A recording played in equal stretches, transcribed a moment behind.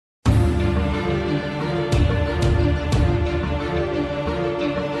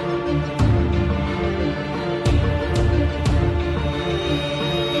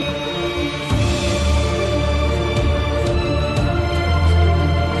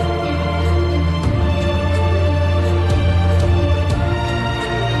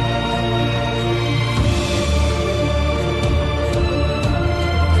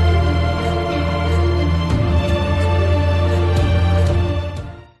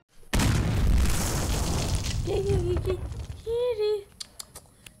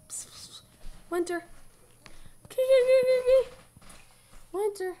Winter.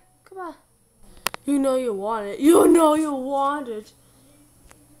 Winter, come on. You know you want it. You know you want it.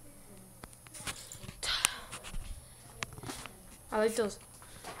 I like those.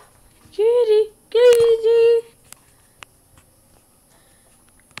 Kitty, kitty.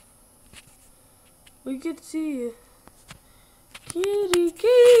 We can see you. Kitty,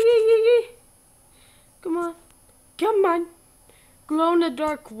 kitty. Come on. Come on. Glow in the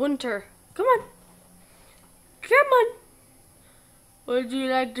dark winter. Come on. Come on. Would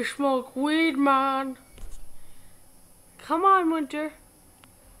you like to smoke weed, man? Come on, Winter.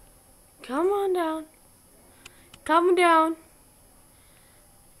 Come on down. Come down.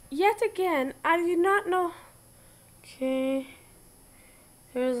 Yet again, I do not know. Okay.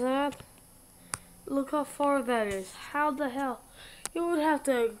 There's that. Look how far that is. How the hell? You would have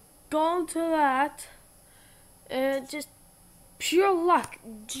to go into that and just pure luck.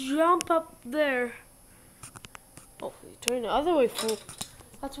 Jump up there. Oh, you turn the other way, fool.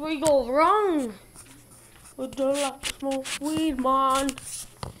 That's where you go wrong. With the luck, smoke weed, man.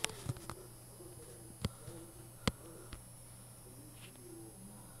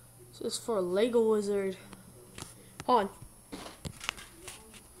 This is for a Lego wizard. Hold on.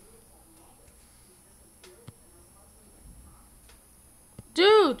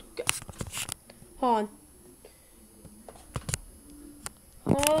 Dude! Hold on.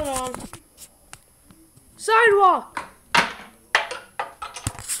 Hold on. Sidewalk!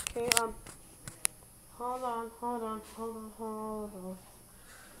 Okay, hold on.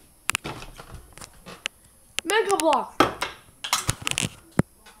 Mega block!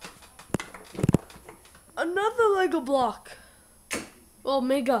 Another Lego block. Well,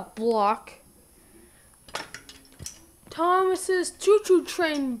 mega block. Thomas's choo-choo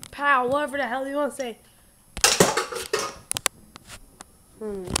train pal, whatever the hell you want to say.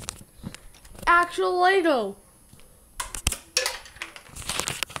 Actual Lego.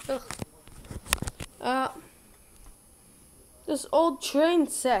 This old train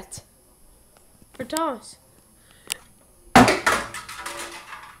set for Thomas.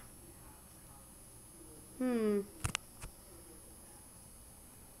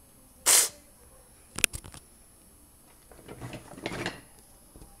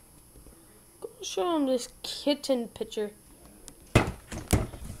 Show him this kitten picture.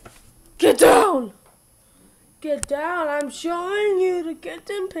 Get down! Get down! I'm showing you the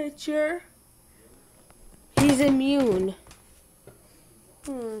kitten picture. He's immune.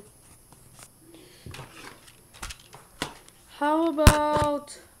 How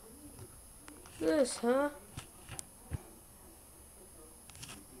about this, huh?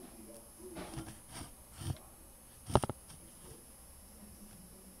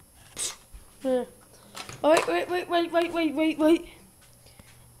 Wait.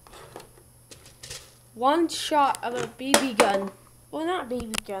 One shot of a BB gun. Well, not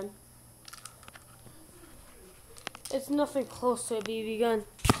BB gun. It's nothing close to a BB gun.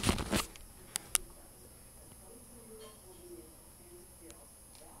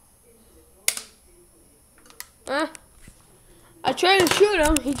 I tried to shoot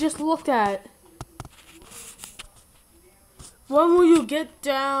him, he just looked at it. When will you get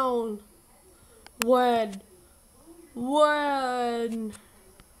down? When?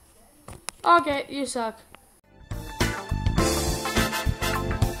 Okay, you suck.